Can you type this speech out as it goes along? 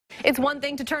It's one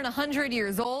thing to turn 100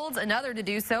 years old, another to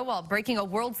do so while breaking a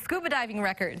world scuba diving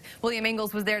record. William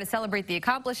Ingalls was there to celebrate the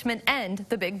accomplishment and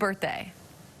the big birthday.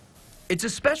 It's a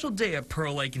special day at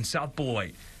Pearl Lake in South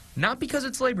Beloit, not because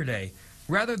it's Labor Day.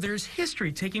 Rather, there's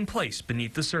history taking place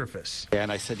beneath the surface.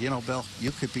 And I said, you know, Bill,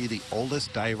 you could be the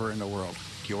oldest diver in the world.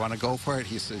 Do you want to go for it?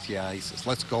 He says, yeah. He says,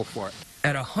 let's go for it.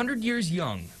 At 100 years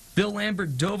young, Bill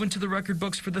Lambert dove into the record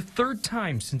books for the third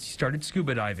time since he started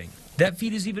scuba diving. That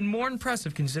feat is even more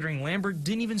impressive considering Lambert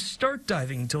didn't even start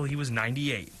diving until he was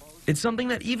 98. It's something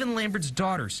that even Lambert's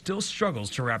daughter still struggles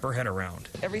to wrap her head around.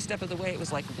 Every step of the way it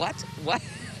was like, what? What?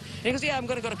 And he goes, yeah, I'm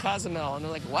going to go to Cozumel. And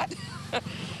they're like, what?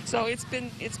 So it's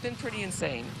been pretty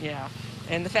insane, yeah.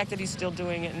 And the fact that he's still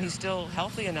doing it and he's still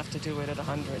healthy enough to do it at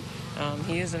 100.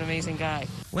 He is an amazing guy.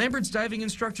 Lambert's diving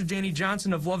instructor, Danny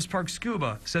Johnson of Loves Park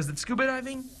Scuba, says that scuba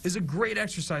diving is a great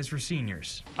exercise for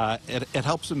seniors. It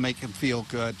helps them make them feel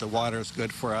good. The water is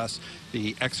good for us.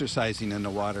 The exercising in the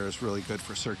water is really good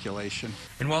for circulation.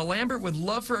 And while Lambert would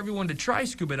love for everyone to try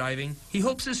scuba diving, he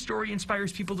hopes his story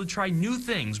inspires people to try new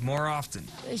things more often.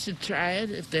 They should try it.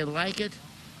 If they like it,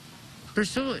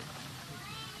 pursue it.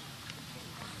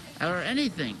 Or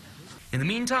anything. In the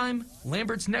meantime,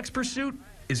 Lambert's next pursuit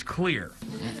is clear.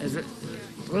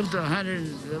 Live to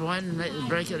 101 and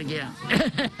break it again.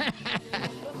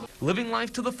 Living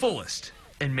life to the fullest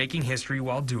and making history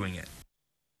while doing it.